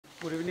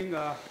Good evening,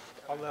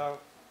 all the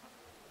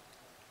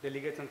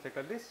delegates and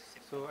faculties.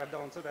 So at the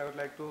onset, I would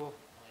like to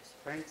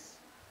thank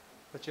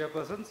the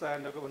chairpersons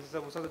and Dr.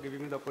 Vansisa Busa for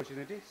giving me the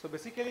opportunity. So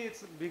basically,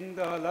 it's being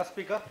the last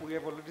speaker. We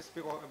have already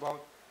spoken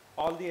about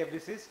all the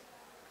FDCs.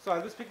 So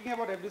I'll be speaking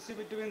about FDC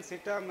between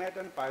SITA, MAT,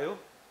 and PIO.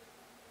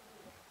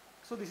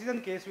 So this is a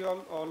case we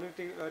all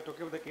already talked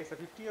about the case. A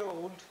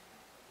 50-year-old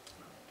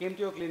came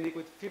to your clinic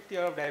with 5th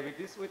year of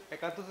diabetes with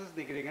acanthosis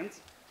nigricans,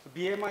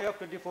 BMI of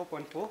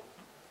 24.4,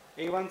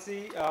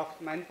 A1C of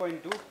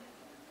 9.2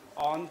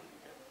 on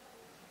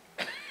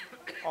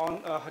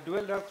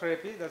dual drug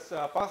therapy. That's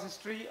past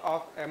history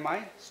of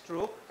MI,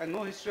 stroke, and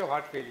no history of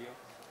heart failure.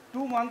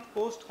 2 months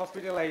post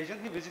hospitalization,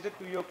 he visited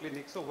to your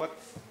clinic. So what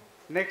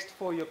next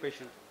for your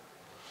patient?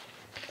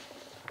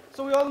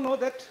 So we all know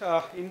that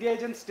India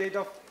is in state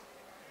of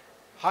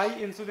high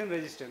insulin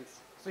resistance.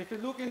 So if you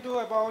look into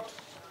about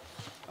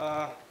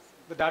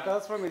the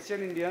data from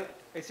Asian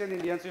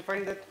Indians, we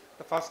find that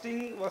the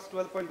fasting was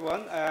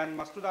 12.1 and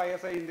Mastuda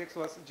ISI index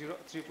was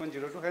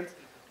 3.02. Hence,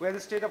 we are in the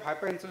state of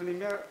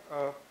hyperinsulinemia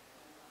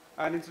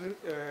and insulin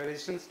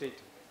resistant state.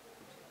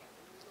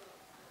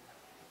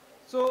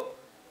 So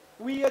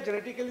we are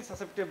genetically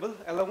susceptible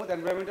along with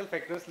environmental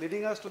factors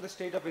leading us to the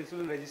state of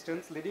insulin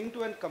resistance, leading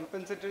to a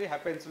compensatory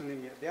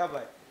hyperinsulinemia.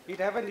 Thereby, it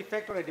have an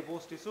effect on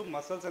adipose tissue,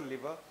 muscles, and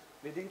liver,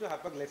 leading to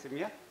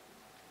hyperglycemia,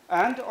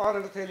 and on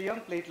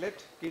endothelium,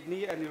 platelet,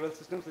 kidney, and neural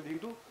systems, leading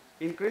to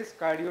increased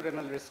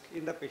cardiorenal risk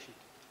in the patient.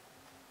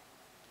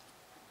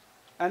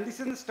 And this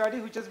is a study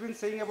which has been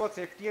saying about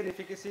safety and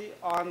efficacy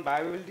on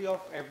bioavailability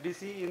of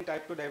FDC in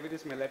type 2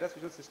 diabetes mellitus,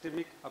 which is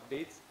systemic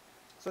updates.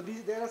 So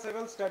there are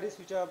several studies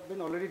which have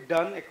been already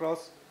done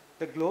across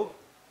the globe.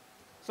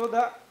 So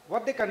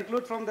what they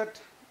conclude from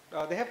that,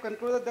 they have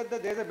concluded that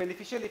there is a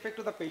beneficial effect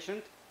to the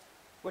patient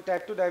with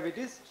type 2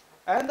 diabetes.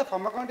 And the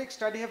pharmacokinetic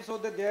study have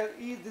shown that there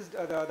is this,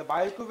 the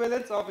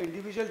bioequivalence of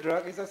individual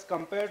drug is as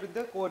compared with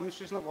the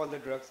co-administration of all the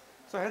drugs.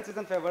 So hence it's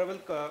a favorable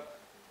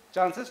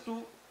chances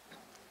to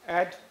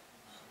add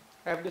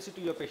FDC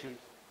to your patient.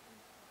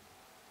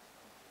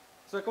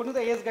 So according to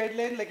the AS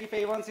guideline, like if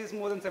A1C is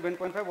more than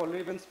 7.5,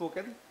 already been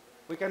spoken,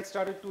 we can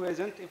start with 2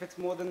 agents. If it's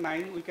more than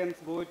 9, we can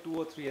go with 2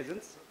 or 3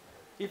 agents.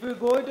 If we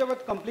go into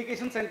about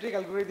complication-centric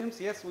algorithms,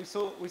 yes,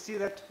 we see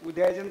that with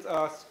the agents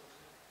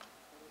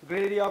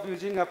gray area of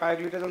using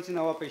pioglitazones in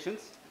our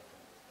patients.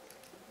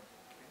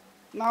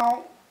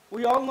 Now,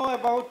 we all know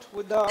about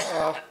with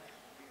the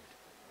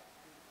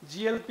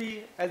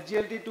GLP,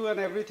 SGLT2 and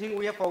everything,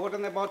 we have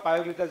forgotten about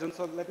pioglitazone.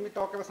 So let me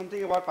talk about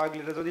something about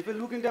pioglitazone. If you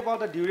look into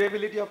about the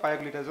durability of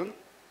pioglitazone,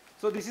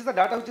 so this is the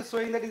data which is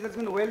showing that it has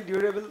been well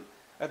durable.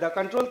 The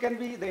control can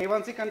be, the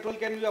A1C control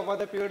can be over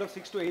the period of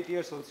 6 to 8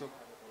 years also.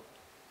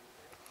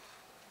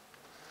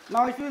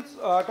 Now, if you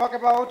talk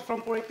about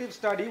from proactive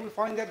study, we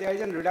find that there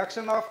is a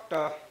reduction of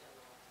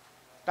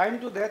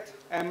time to death,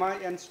 MI,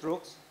 and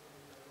strokes.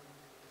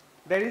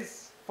 There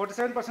is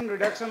 47%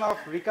 reduction of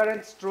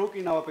recurrent stroke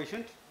in our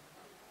patient.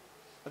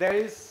 There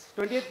is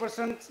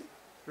 28%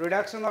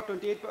 reduction of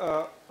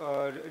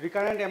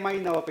recurrent MI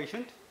in our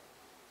patient.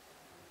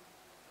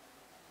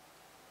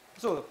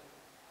 So,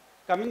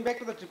 coming back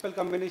to the triple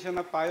combination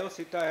of PIO,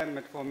 SITA, and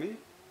metformin.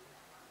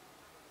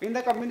 In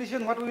the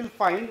combination, what we will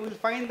find? We will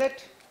find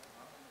that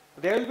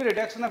there will be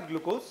reduction of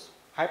glucose.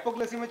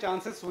 Hypoglycemia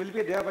chances will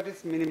be there, but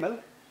it's minimal.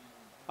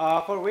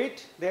 For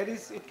weight,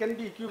 it can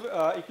be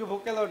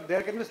equivocal, or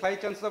there can be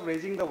slight chances of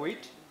raising the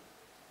weight.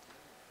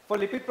 For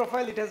lipid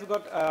profile, it has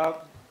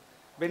got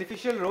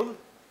beneficial role.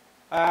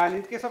 And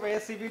in case of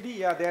ASCVD,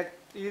 yeah, there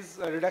is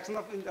a reduction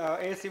of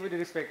ASCVD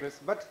risk factors,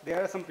 but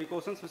there are some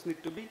precautions which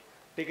need to be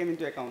taken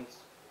into account.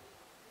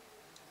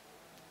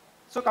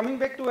 So coming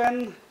back to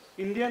an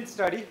Indian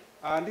study,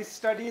 this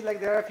study, like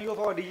there are a few of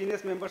our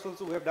DGNS members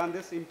also who have done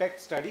this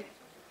impact study.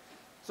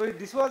 So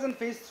this was in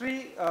phase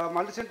 3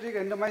 multicentric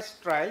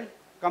randomized trial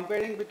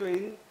comparing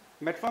between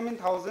metformin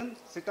 1000,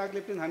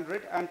 sitagliptin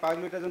 100, and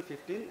pioglitazone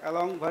 15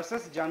 along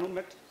versus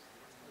Janumet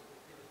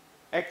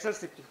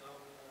XL60.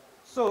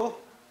 So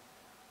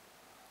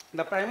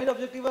the primary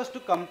objective was to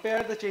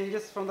compare the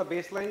changes from the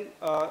baseline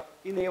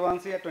in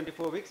A1C at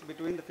 24 weeks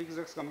between the fixed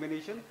drugs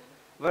combination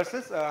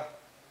versus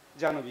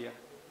Januvia.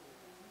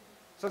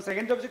 So the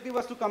second objective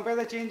was to compare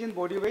the change in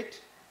body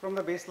weight from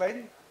the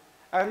baseline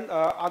and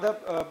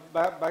other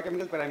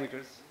biochemical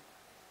parameters.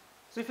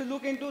 So if you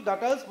look into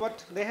data,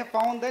 what they have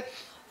found that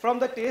from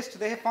the test,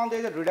 they have found there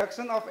is a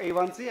reduction of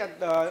A1C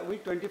at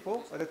week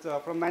 24, that's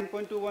from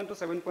 9.21 to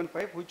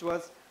 7.5, which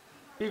was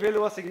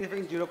p-value was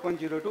significant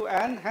 0.02,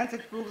 and hence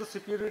it proves the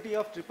superiority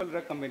of triple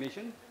drug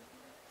combination.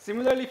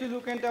 Similarly, if you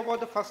look into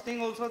about the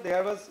fasting also,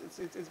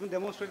 it's been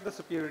demonstrated the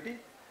superiority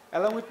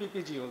along with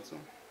PPG also.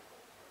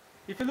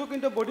 If you look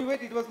into body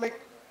weight, it was like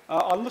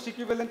almost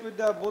equivalent with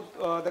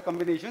both the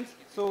combinations.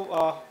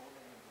 So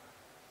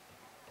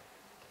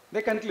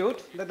they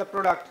conclude that the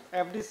product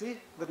FDC,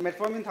 the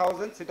metformin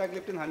 1000,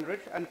 sitagliptin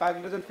 100, and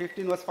pioglitazone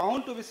 15 was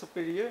found to be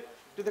superior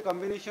to the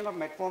combination of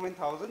metformin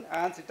 1000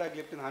 and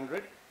sitagliptin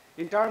 100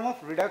 in terms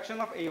of reduction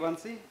of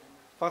A1C,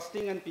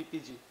 fasting, and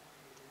PPG.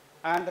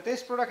 And the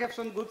test product have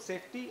shown good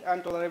safety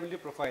and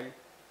tolerability profile.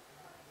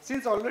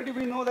 Since already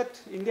we know that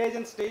India is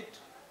in state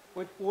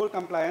with poor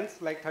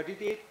compliance, like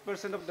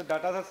 38% of the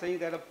data are saying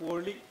that are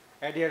poorly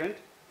adherent.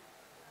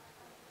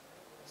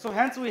 So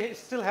hence we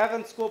still have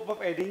a scope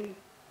of adding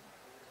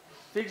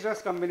fixed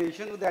dose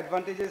combination with the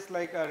advantages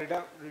like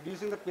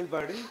reducing the pill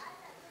burden,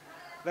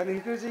 then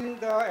increasing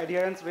the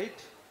adherence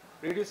rate,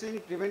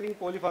 preventing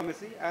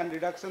polypharmacy, and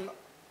reduction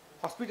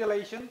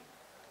hospitalization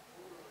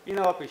in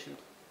our patient.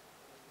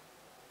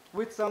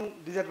 With some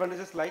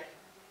disadvantages like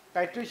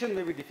titration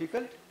may be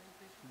difficult.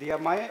 There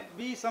might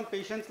be some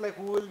patients like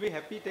who will be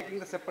happy taking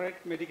the separate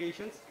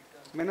medications,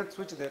 may not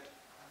switch that.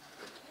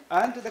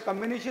 And the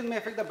combination may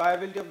affect the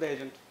viability of the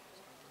agent.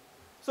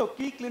 So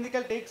key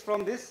clinical takes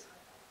from this.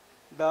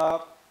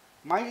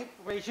 My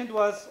patient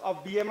was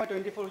of BMI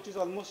 24, which is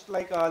almost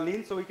like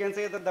lean. So we can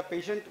say that the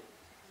patient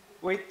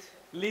with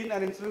lean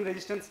and insulin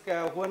resistance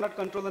who are not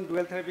controlled on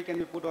dual therapy can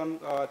be put on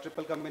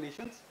triple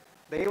combinations.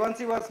 The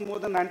A1C was more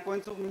than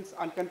 9.2, means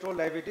uncontrolled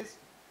diabetes.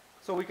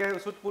 So we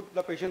should put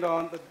the patient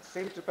on the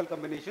same triple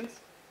combinations.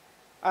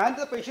 And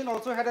the patient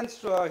also had a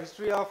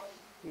history of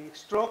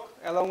stroke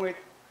along with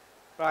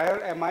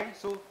prior MI.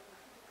 So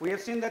we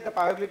have seen that the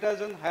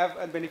pioglitazone have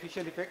a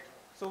beneficial effect.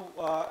 So,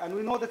 and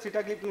we know that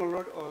sitagliptin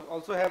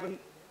also have a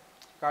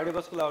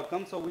cardiovascular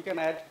outcome. So we can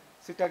add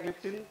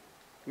sitagliptin,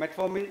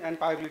 metformin, and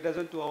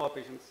pioglitazone to our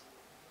patients.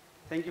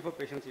 Thank you for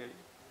patience hearing.